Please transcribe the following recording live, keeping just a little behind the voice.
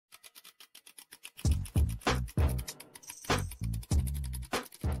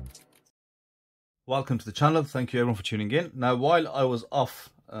Welcome to the channel. Thank you everyone for tuning in. Now, while I was off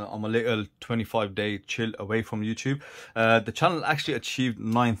on my little 25-day chill away from YouTube, the channel actually achieved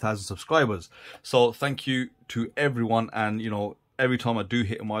 9,000 subscribers. So thank you to everyone. And every time I do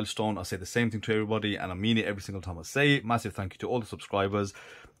hit a milestone, I say the same thing to everybody, and I mean it every single time I say it. Massive thank you to all the subscribers,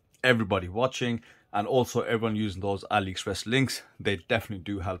 everybody watching, and also everyone using those AliExpress links. They definitely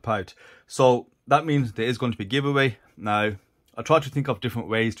do help out. So that means there is going to be a giveaway. Now, I try to think of different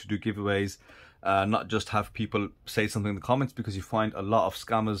ways to do giveaways. Not just have people say something in the comments, because you find a lot of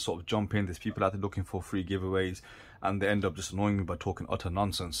scammers sort of jump in. There's people out there looking for free giveaways and they end up just annoying me by talking utter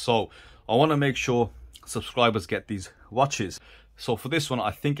nonsense. So I want to make sure subscribers get these watches. So for this one,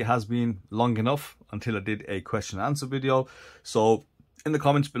 I think it has been long enough until I did a question and answer video. So in the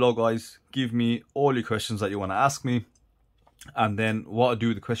comments below, guys, give me all your questions that you want to ask me. And then what I do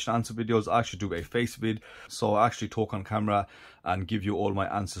with the question and answer videos, I actually do a face vid. So I actually talk on camera and give you all my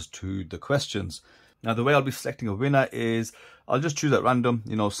answers to the questions. Now, the way I'll be selecting a winner is I'll just choose at random.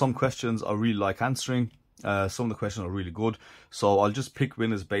 Some questions I really like answering. Some of the questions are really good. So I'll just pick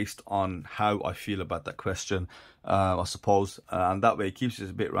winners based on how I feel about that question, I suppose. And that way it keeps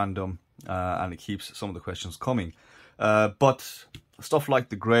it a bit random and it keeps some of the questions coming. But stuff like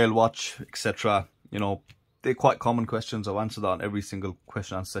the Grail watch, etc., they're quite common questions. I've answered that on every single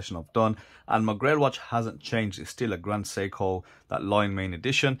question and answer session I've done. And my Grail watch hasn't changed. It's still a Grand Seiko, that Lion Mane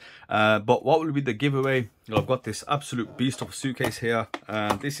edition. But what will be the giveaway? I've got this absolute beast of a suitcase here.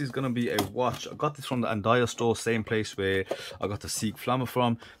 And this is going to be a watch. I got this from the Andaya store, same place where I got the Seek Flammer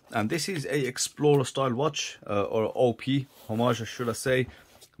from. And this is a Explorer style watch, or OP, homage should I say.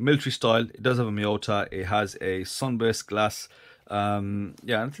 Military style. It does have a Miyota. It has a sunburst glass.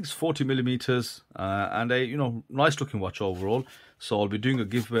 Yeah, I think it's 40 millimeters and a nice looking watch overall. So I'll be doing a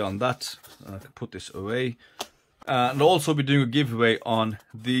giveaway on that. I can put this away, and I'll also be doing a giveaway on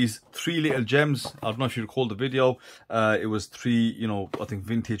these 3 little gems. I don't know if you recall the video. It was 3 I think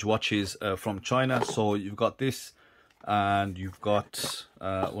vintage watches from China. So you've got this, and you've got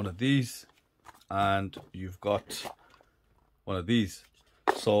one of these, and you've got one of these.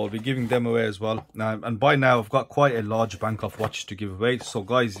 So I'll be giving them away as well. Now, and by now I've got quite a large bank of watches to give away. So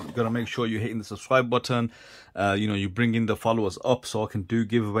guys, you gotta make sure you're hitting the subscribe button. You bring in the followers up so I can do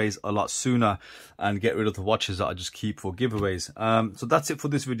giveaways a lot sooner and get rid of the watches that I just keep for giveaways. So that's it for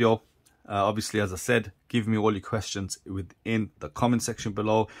this video. Obviously, as I said, give me all your questions within the comment section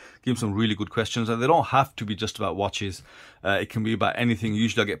below. Give me some really good questions, and they don't have to be just about watches. It can be about anything.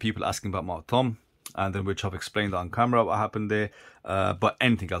 Usually I get people asking about my thumb, and then which I've explained on camera what happened there. But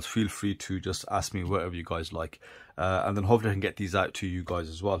anything else, feel free to just ask me whatever you guys like, and then hopefully I can get these out to you guys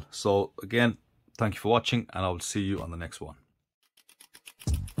as well. So again, thank you for watching, and I will see you on the next one.